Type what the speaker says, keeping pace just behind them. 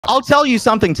I'll tell you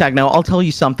something, Techno. I'll tell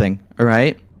you something. All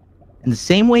right. In the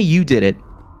same way you did it,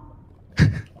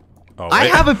 I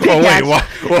have a pickaxe, and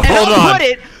I'll put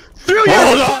it through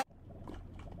your.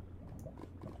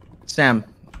 Sam.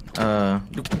 Yo,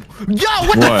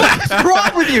 what the fuck is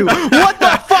wrong with you? What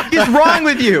the fuck is wrong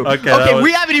with you? Okay,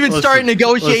 we haven't even started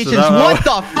negotiations. What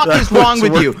the fuck is wrong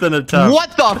with you?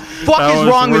 What the fuck is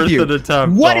wrong with you?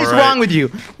 What is wrong with you?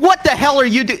 What the hell are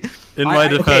you doing? In my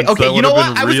defense, okay, you know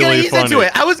what? I was gonna ease into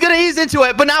it. I was gonna ease into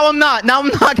it, but now I'm not. Now I'm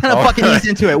not gonna fucking ease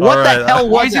into it. What the hell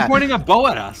was that? Why is he pointing a bow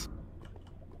at us?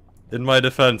 In my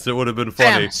defense, it would have been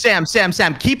funny. Sam,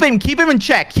 keep him in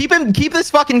check. Keep this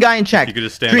fucking guy in check. You could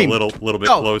just stand a little bit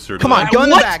closer. Come on, go in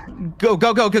the back.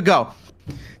 Go.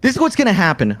 This is what's gonna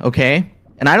happen, okay?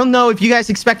 And I don't know if you guys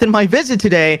expected my visit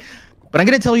today, but I'm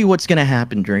gonna tell you what's gonna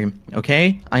happen, Dream.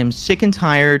 Okay? I am sick and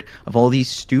tired of all these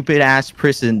stupid ass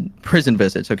prison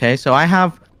visits. Okay? So I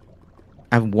have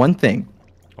one thing.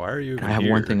 Why are you? I have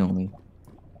one thing only.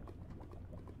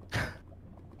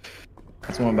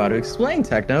 That's what I'm about to explain,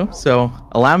 Techno. So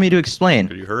allow me to explain.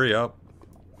 Could you hurry up?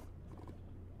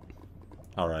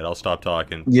 All right, I'll stop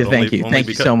talking. Yeah, thank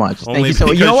you so much. Thank you so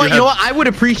much. You know what? I would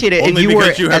appreciate it if you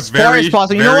were as far as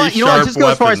possible. You know what? Just go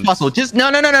as far as possible. Just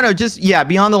no. Just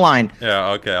beyond the line. Yeah,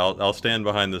 okay. I'll stand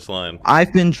behind this line.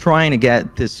 I've been trying to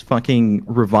get this fucking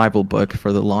revival book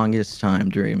for the longest time,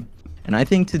 Dream. And I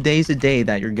think today's the day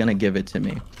that you're gonna give it to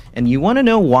me. And you want to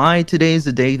know why today's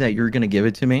the day that you're gonna give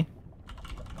it to me?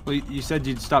 Well, you said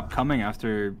you'd stop coming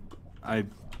after I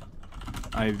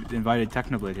invited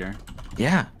Technoblade here.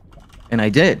 Yeah, and I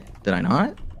did. Did I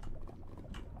not?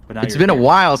 But now it's been a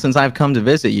while since I've come to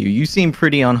visit you. You seem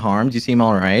pretty unharmed. You seem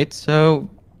all right. So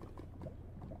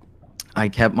I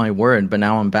kept my word, but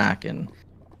now I'm back, and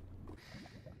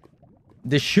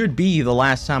this should be the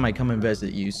last time I come and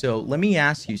visit you. So let me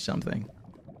ask you something.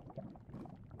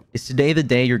 Is today the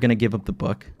day you're gonna give up the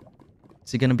book?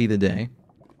 Is it gonna be the day?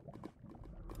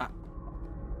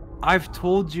 I've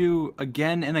told you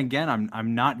again and again,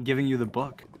 I'm not giving you the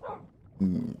book.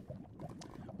 Well,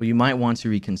 you might want to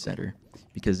reconsider,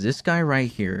 because this guy right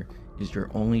here is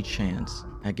your only chance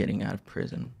at getting out of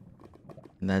prison.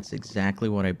 And that's exactly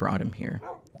what I brought him here.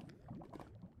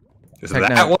 Is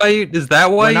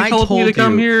that why you told me to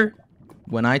come here?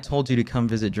 When I told you to come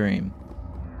visit Dream,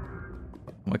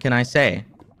 what can I say?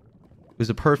 It was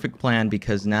a perfect plan,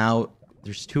 because now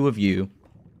there's two of you,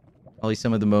 probably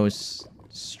some of the most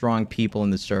strong people in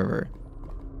the server,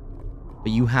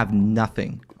 but you have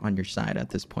nothing on your side at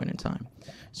this point in time.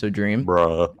 So Dream,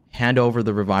 bruh, hand over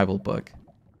the revival book,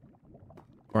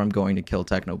 or I'm going to kill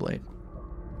Technoblade.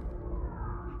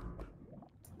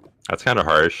 That's kind of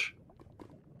harsh.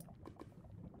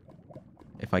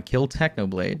 If I kill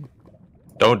Technoblade,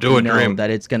 don't do it, Dream. That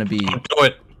it's gonna be do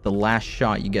it. The last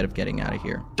shot you get of getting out of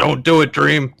here. Don't do it,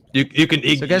 Dream. You can.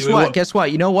 So guess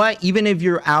what? You know what? Even if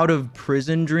you're out of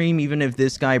prison, Dream, even if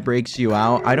this guy breaks you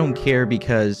out, I don't care,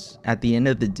 because at the end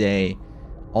of the day,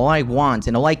 all I want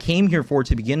and all I came here for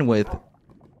to begin with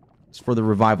is for the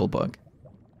revival book.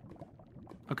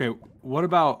 Okay, what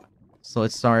about? So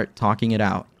let's start talking it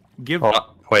out.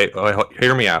 Wait,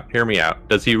 hear me out. Hear me out.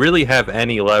 Does he really have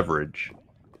any leverage?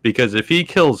 Because if he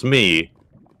kills me,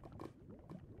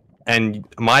 and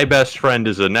my best friend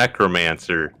is a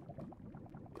necromancer,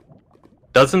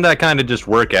 doesn't that kind of just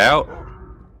work out?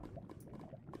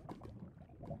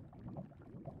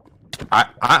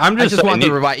 I just want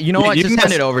the revival. You know what? Just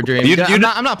hand it over, Dream.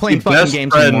 I'm not playing fucking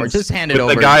games anymore. Just hand it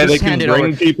over. The guy that can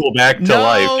bring people back to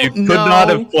life. You could not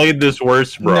have played this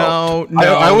worse, bro.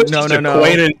 I was just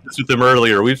acquainted with him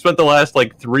earlier. We've spent the last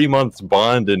like 3 months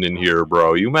bonding in here,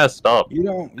 bro. You messed up. You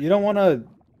don't want to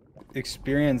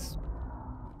experience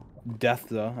death,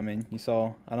 though. I mean,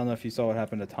 I don't know if you saw what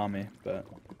happened to Tommy, but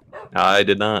I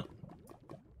did not.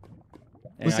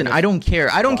 Listen, I don't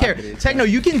care. I don't care. Techno,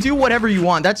 you can do whatever you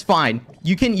want. That's fine.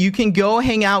 You can go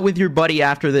hang out with your buddy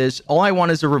after this. All I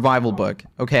want is a revival book,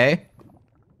 okay?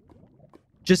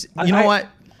 Just, you know what?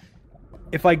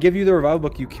 If I give you the revival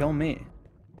book, you kill me.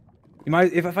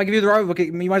 If I give you the revival book,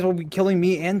 you might as well be killing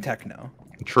me and Techno.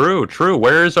 True.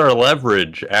 Where is our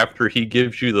leverage after he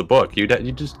gives you the book? You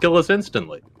just kill us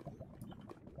instantly.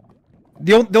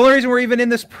 The only reason we're even in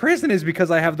this prison is because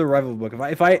I have the revival book.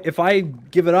 If I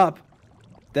give it up,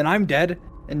 then I'm dead,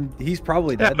 and he's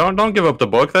probably dead. Yeah, don't give up the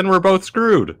book, then we're both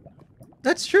screwed.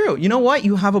 That's true. You know what?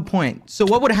 You have a point. So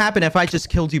what would happen if I just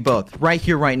killed you both right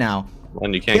here, right now?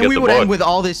 And you can't get the book. Then we would end with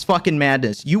all this fucking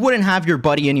madness. You wouldn't have your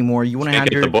buddy anymore. You wouldn't have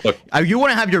you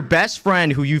wouldn't have your best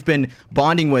friend who you've been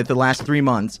bonding with the last 3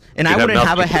 months. And I wouldn't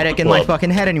have a headache in my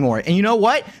fucking head anymore. And you know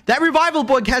what? That revival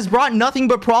book has brought nothing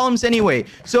but problems anyway.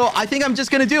 So I think I'm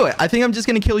just gonna do it. I think I'm just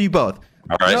gonna kill you both.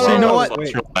 All right, so you know what?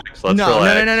 Let's relax.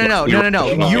 No.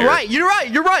 You're right.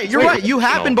 You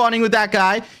have been bonding with that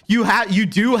guy. You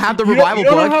do have the revival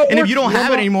book, and if you don't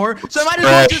have it anymore, so I might as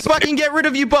well just fucking get rid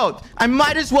of you both. I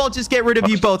might as well just get rid of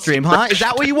you both, Dream, huh? Is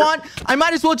that what you want? I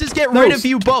might as well just get rid of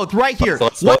you both right here.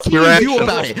 What can you do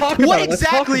about it?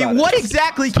 What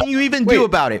exactly can you even do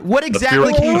about it? What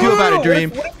exactly can you do about it,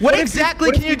 Dream? What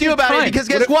exactly can you do about it? Because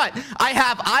guess what? I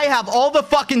have all the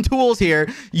fucking tools here.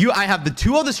 I have the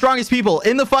two of the strongest people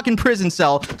in the fucking prison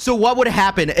cell. So what would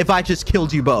happen if I just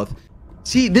killed you both?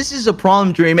 See, this is a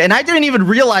problem, Dream, and I didn't even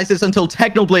realize this until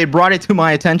Technoblade brought it to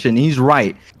my attention. He's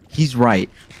right.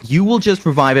 You will just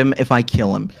revive him if I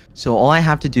kill him. So all I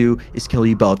have to do is kill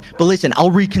you both. But listen,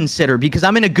 I'll reconsider because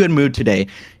I'm in a good mood today.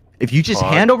 If you just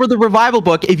hand over the revival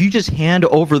book,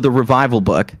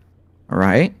 all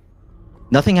right?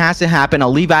 Nothing has to happen.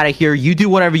 I'll leave out of here. You do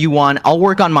whatever you want. I'll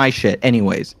work on my shit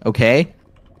anyways, okay?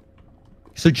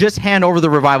 So just hand over the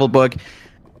revival book,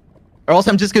 or else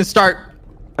I'm just gonna start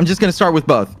with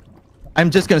both.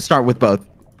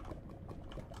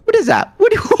 What is that?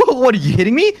 What are you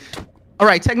hitting me? All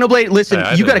right, Technoblade, listen,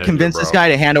 you gotta convince this guy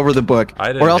to hand over the book,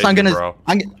 or else I'm gonna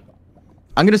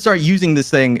start using this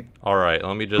thing. All right,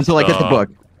 let me just until I get the book.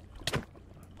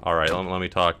 All right, let me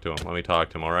talk to him.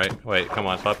 All right, wait, come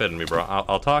on, stop hitting me, bro.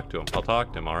 I'll talk to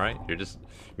him. All right, you're just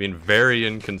being very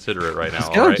inconsiderate right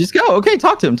now. Just go. Okay,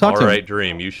 talk to him. All right,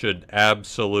 Dream, you should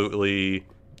absolutely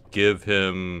give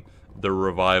him the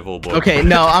revival book. Okay,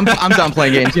 no, I'm done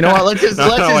playing games. You know what? Let's just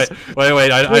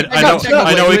wait.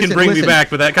 I know we can bring me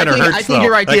back, but that kind of hurts. I think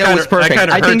your idea was perfect.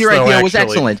 I think your idea was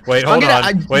excellent. Wait, hold on.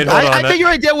 I think your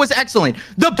idea was excellent.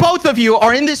 The both of you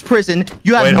are in this prison.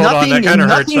 You have nothing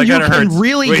you can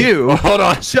really do. Hold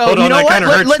on. So you know what?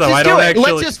 Let's just do it.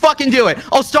 Let's just fucking do it.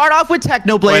 I'll start off with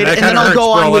Technoblade, and then I'll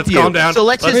go on with you. So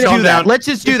let's just do that. Let's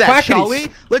just do that, shall we?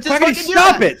 Let's just fucking do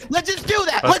that. Let's just do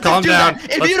that. Let's just do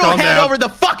that. If you don't hand over the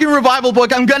fucking revival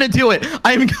book, I'm gonna do it.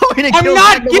 I'm going to kill you. I'm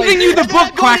not giving you the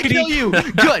book, Quackity.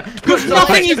 Good. There's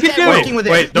nothing you can do.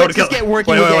 Let's just get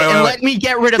working with it and let me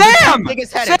get rid of the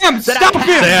biggest headaches. Sam, stop him.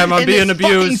 Sam, I'm being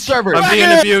abused.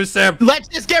 Sam. Let's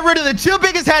just get rid of the two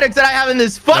biggest headaches that I have in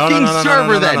this fucking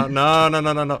server then.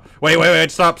 No.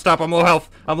 Wait. Stop. I'm low health.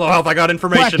 I got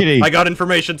information.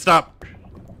 Quackity. Stop.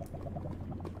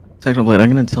 Technoblade, I'm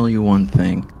gonna tell you one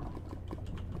thing.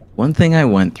 One thing I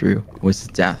went through was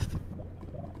death.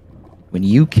 When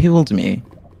you killed me,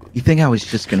 you think I was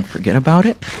just gonna forget about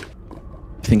it?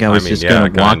 You think I was just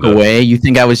gonna walk away? You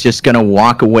think I was just gonna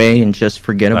walk away and just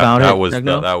forget about it?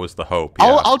 That was the hope.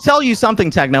 Yeah. I'll tell you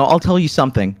something, Techno. I'll tell you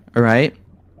something. All right.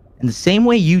 In the same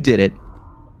way you did it,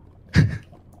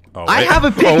 I have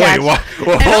a pickaxe.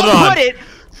 Hold on. I'll put it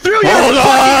through your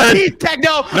fucking teeth,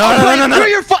 Techno. No. Through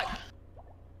your fuck.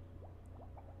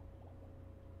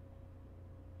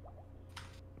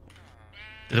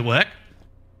 Did it work?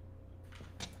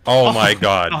 Oh my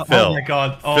God, Phil. Oh my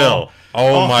God. Phil.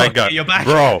 Oh my God. You're back.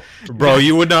 Bro,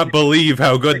 you would not believe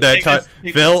how good that time.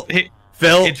 Phil. Hey,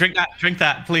 drink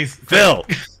that, please. Phil.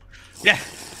 Yeah.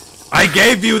 I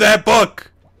gave you that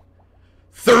book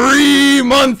 3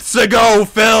 months ago,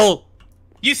 Phil.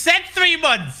 You said 3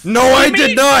 months. No, I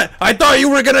did not. I thought you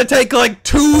were gonna take like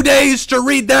 2 days to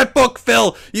read that book,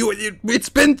 Phil. It's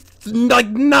been like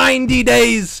 90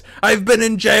 days. I've been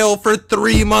in jail for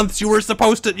 3 months. You were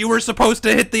supposed to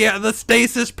hit the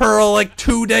stasis pearl like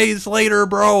 2 days later,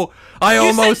 bro. I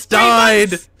almost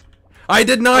died. I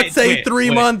did not say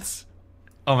 3 months.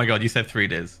 Oh my God, you said 3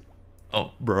 days.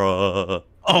 Oh, bruh.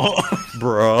 Oh,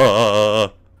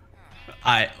 bruh.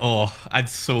 I'm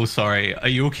so sorry. Are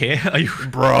you okay?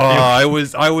 Bro, I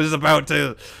was about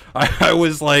to. I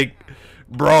was like,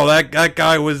 bro, that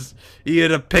guy was. He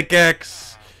had a pickaxe.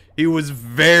 He was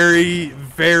very,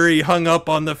 very hung up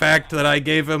on the fact that I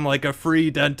gave him like a free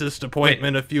dentist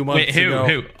appointment a few months ago.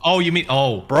 Who? Oh, you mean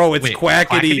bro? It's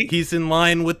Quackity. He's in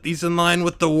line with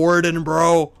the warden,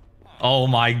 bro. Oh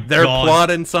my God. They're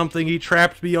plotting something. He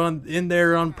trapped me in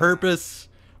there on purpose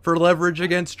for leverage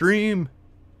against Dream.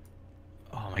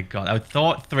 Oh my God, I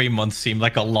thought 3 months seemed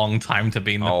like a long time to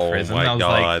be in the prison. Oh my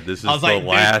God, this is the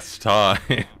last time.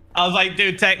 I was like,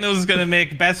 dude, Techno's gonna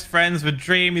make best friends with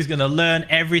Dream. He's gonna learn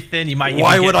everything. You might.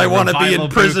 Why would I want to be in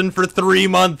prison for 3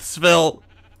 months, Phil?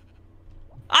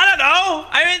 I don't know.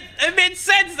 I mean, it made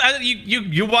sense.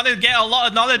 You want to get a lot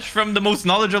of knowledge from the most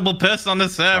knowledgeable person on the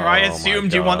server. I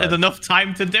assumed you wanted enough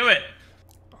time to do it.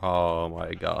 Oh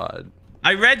my God.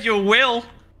 I read your will.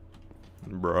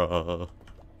 Bruh.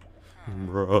 And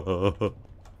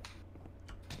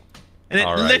it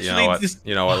all right, literally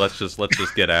you know what? Let's just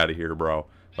get out of here, bro.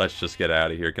 Let's just get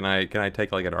out of here. Can I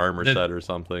take like an armor set or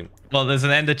something? Well, there's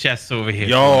an ender chest over here.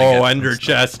 Yo, ender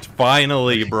chest,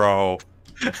 finally, bro.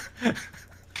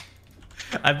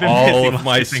 I've been All busy of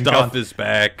my stuff is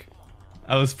back.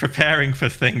 I was preparing for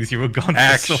things. You were gone.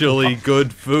 Actually, for so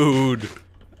good food.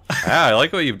 Yeah, I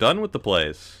like what you've done with the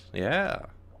place. Yeah,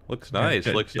 looks nice.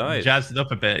 Looks nice. Jazzed it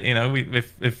up a bit. You know,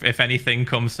 if anything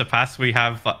comes to pass, we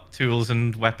have tools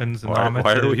and weapons and armor.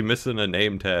 Why are we missing a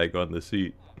name tag on the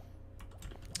seat?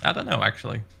 I don't know,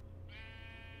 actually.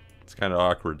 It's kind of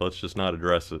awkward. Let's just not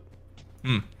address it.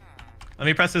 Let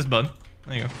me press this button.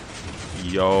 There you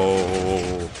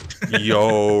go.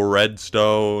 Yo,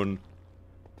 redstone.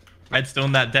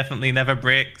 Redstone that definitely never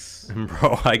breaks.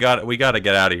 Bro, we gotta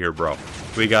get out of here, bro.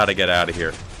 We gotta get out of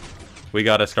here. We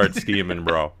gotta start scheming,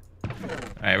 bro.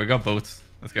 Alright, we got boats.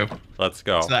 Let's go. Let's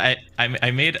go. So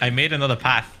I made another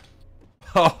path.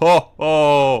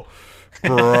 Oh,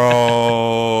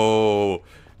 bro.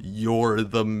 You're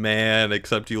the man,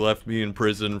 except you left me in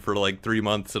prison for like 3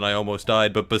 months and I almost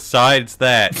died. But besides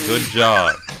that, good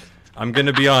job. I'm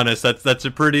gonna be honest, that's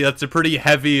a pretty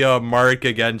heavy mark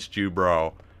against you,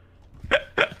 bro.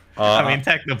 I mean,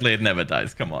 Technoblade never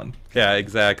dies. Come on. Yeah,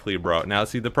 exactly, bro. Now,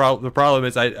 see, the problem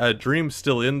is, Dream's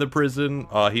still in the prison.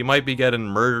 He might be getting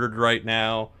murdered right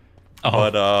now.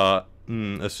 Oh. But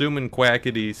assuming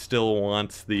Quackity still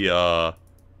wants the oh,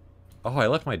 I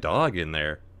left my dog in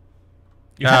there.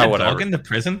 You had a dog in the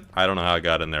prison? I don't know how it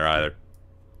got in there either.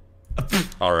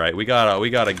 All right, we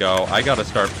gotta go. I gotta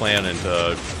start planning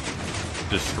to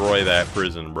destroy that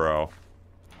prison, bro.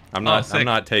 I'm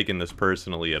not taking this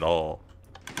personally at all.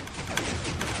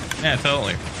 Yeah,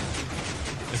 totally.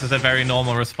 This is a very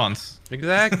normal response.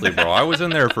 Exactly, bro. I was in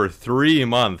there for 3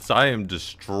 months. I am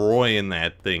destroying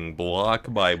that thing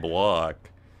block by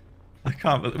block. I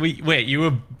can't. Wait.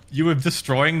 You were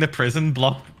destroying the prison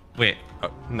block. Wait.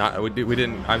 We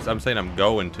didn't. I'm saying I'm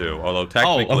going to. Although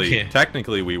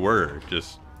technically we were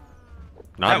just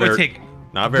not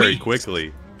very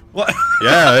quickly. What?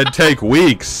 Yeah, it'd take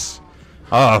weeks.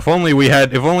 If only we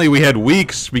had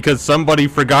weeks because somebody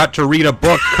forgot to read a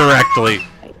book correctly.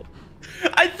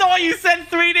 I thought you said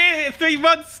 3 days, 3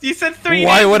 months. You said 3 days.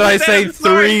 Why would I say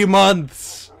 3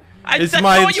 months? Is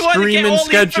my streaming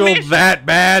schedule that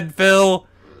bad, Phil?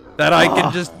 That I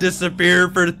can just disappear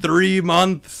for 3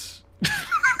 months?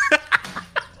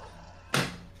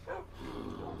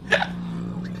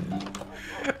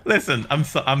 Listen, I'm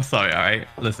sorry, alright?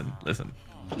 Listen.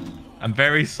 I'm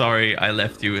very sorry I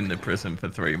left you in the prison for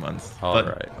 3 months.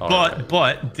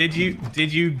 But did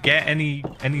you get any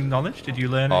knowledge? Did you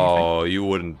learn anything? Oh, you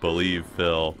wouldn't believe,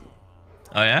 Phil.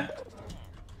 Oh yeah?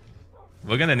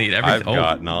 We're gonna need everything. I've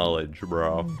got knowledge,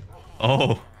 bro.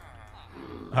 Oh.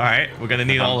 Alright, we're gonna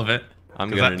need all of it.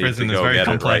 I'm gonna need to go get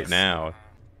it right now.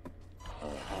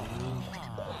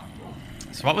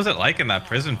 So what was it like in that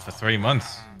prison for 3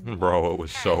 months? Bro, it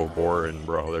was so boring,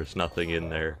 bro. There's nothing in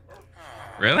there.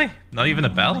 Really? Not even a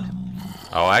bell?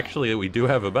 Oh, actually, we do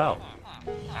have a bell.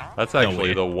 That's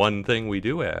actually the one thing we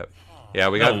do have. Yeah,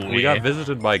 we got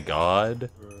visited by God.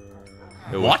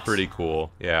 It was pretty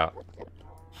cool. Yeah.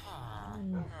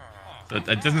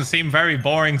 It doesn't seem very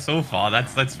boring so far.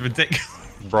 That's ridiculous.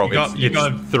 Bro,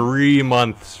 it's 3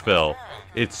 months, Phil.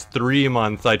 It's 3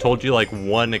 months. I told you like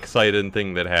one exciting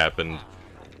thing that happened.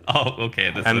 Oh,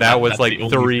 okay. And that was like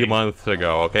 3 months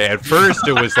ago, okay? At first,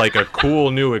 it was like a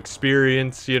cool new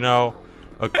experience, you know?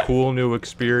 A cool new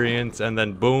experience, and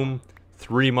then boom,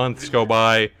 3 months go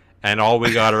by, and all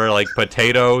we got are like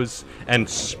potatoes,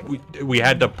 and we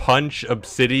had to punch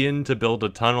obsidian to build a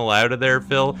tunnel out of there,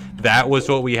 Phil. That was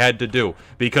what we had to do,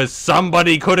 because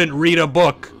somebody couldn't read a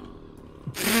book.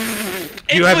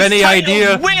 Do you have any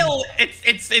idea? Will!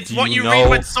 It's what you read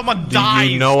when someone dies.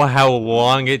 Do you know how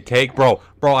long it take? Bro,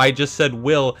 I just said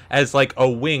will as like a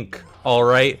wink,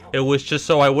 alright? It was just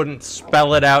so I wouldn't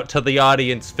spell it out to the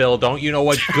audience, Phil. Don't you know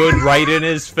what good writing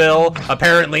is, Phil?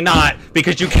 Apparently not,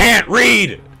 because you can't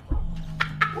read!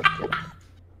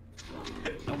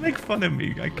 Don't make fun of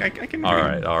me. I can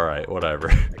read. Alright,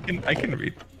 whatever. I can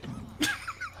read.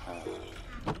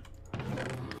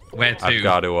 Where to? I've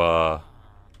got to,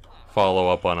 follow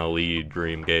up on a lead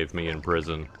Dream gave me in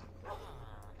prison.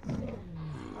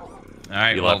 All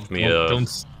right,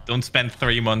 don't spend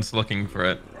 3 months looking for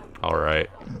it. All right.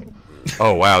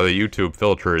 Oh wow, the YouTube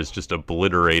filter is just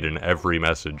obliterating every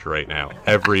message right now.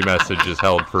 Every message is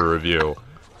held for review.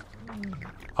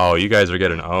 Oh, you guys are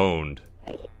getting owned.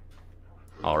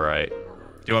 All right. Do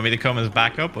you want me to come as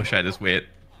backup, or should I just wait?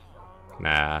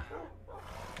 Nah.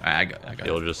 I got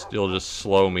You'll just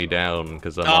slow me down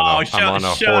because I'm on a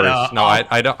horse. No,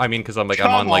 I don't. I mean, because I'm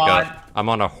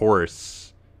on a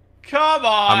horse. Come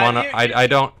on. I'm on a, I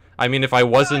don't. I mean, if I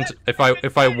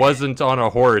wasn't on a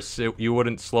horse, you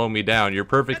wouldn't slow me down. You're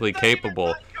perfectly capable.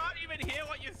 I can't even hear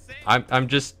what you're saying. I'm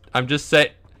just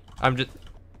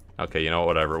okay, you know,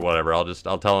 whatever.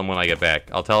 I'll tell him when I get back.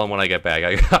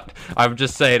 I'm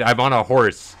just saying, I'm on a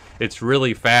horse. It's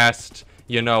really fast.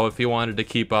 You know, if he wanted to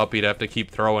keep up, he'd have to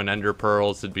keep throwing ender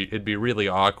pearls. It'd be really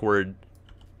awkward.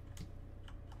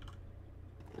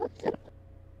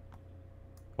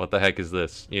 What the heck is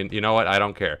this? You know what? I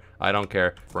don't care. I don't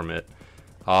care from it.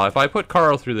 If I put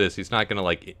Carl through this, he's not gonna,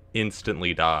 like,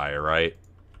 instantly die, right?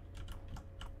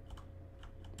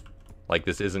 Like,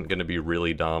 this isn't gonna be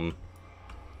really dumb.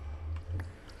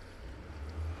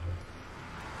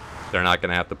 They're not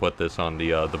gonna have to put this on the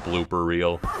blooper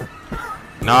reel.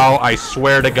 No, I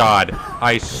swear to God.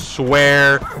 I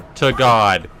swear to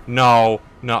God. No.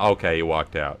 Okay, you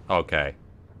walked out. Okay.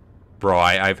 Bro,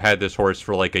 I've had this horse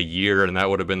for like a year, and that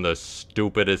would have been the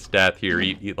stupidest death here.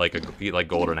 Eat like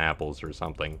golden apples or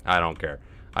something. I don't care.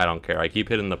 I keep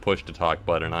hitting the push to talk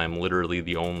button. I'm literally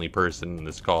the only person in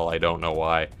this call. I don't know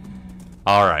why.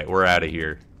 All right, we're out of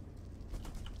here.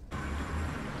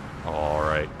 All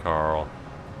right, Carl.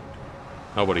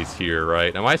 Nobody's here,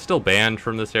 right? Am I still banned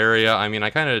from this area? I mean, I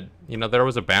kind of, you know, there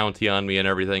was a bounty on me and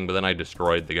everything, but then I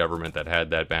destroyed the government that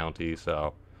had that bounty,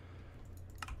 so.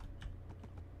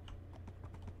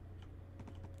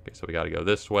 Okay, so we gotta go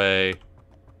this way.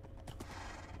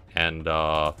 And,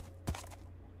 yeah,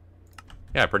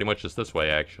 pretty much just this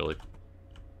way, actually.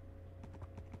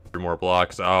 3 more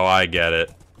blocks. Oh, I get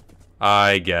it.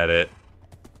 I get it.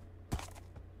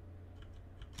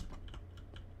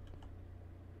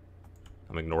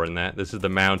 I'm ignoring that. This is the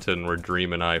mountain where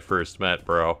Dream and I first met,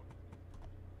 bro.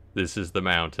 This is the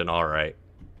mountain, alright.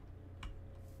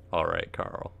 Alright,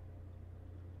 Carl.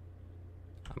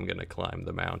 I'm gonna climb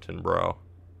the mountain, bro.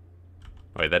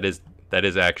 Wait, that is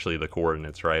actually the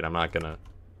coordinates, right? I'm not gonna...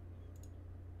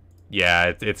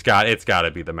 Yeah, it's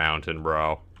gotta be the mountain,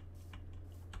 bro.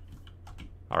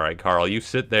 Alright, Carl, you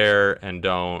sit there and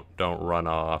don't run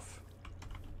off.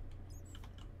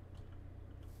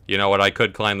 You know what? I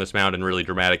could climb this mountain really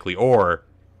dramatically, or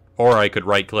I could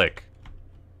right-click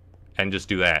and just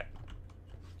do that.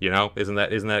 You know? Isn't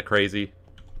that crazy?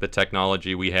 The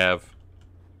technology we have.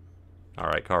 All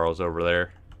right, Carl's over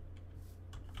there.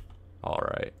 All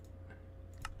right.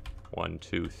 1,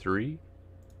 2, 3.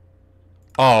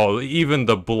 Oh, even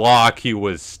the block he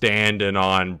was standing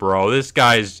on, bro. This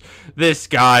guy is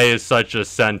such a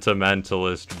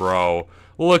sentimentalist, bro.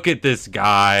 Look at this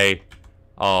guy.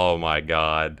 Oh my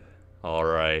God. All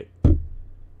right.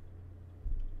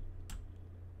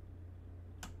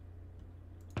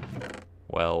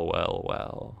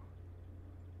 Well.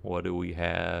 What do we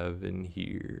have in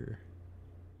here?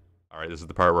 All right, this is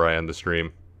the part where I end the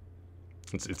stream.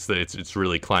 It's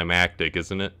really climactic,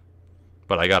 isn't it?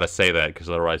 But I gotta say that because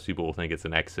otherwise people will think it's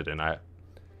an exit, and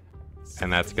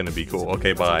that's gonna be cool.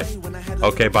 Okay, bye.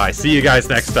 Okay, bye. See you guys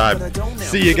next time.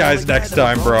 See you guys next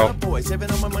time, bro.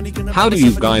 How do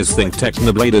you guys think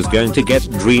Technoblade is going to get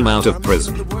Dream out of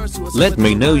prison? Let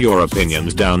me know your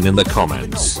opinions down in the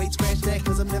comments.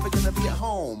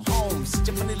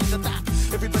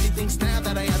 Everybody thinks now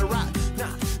that I had a rock.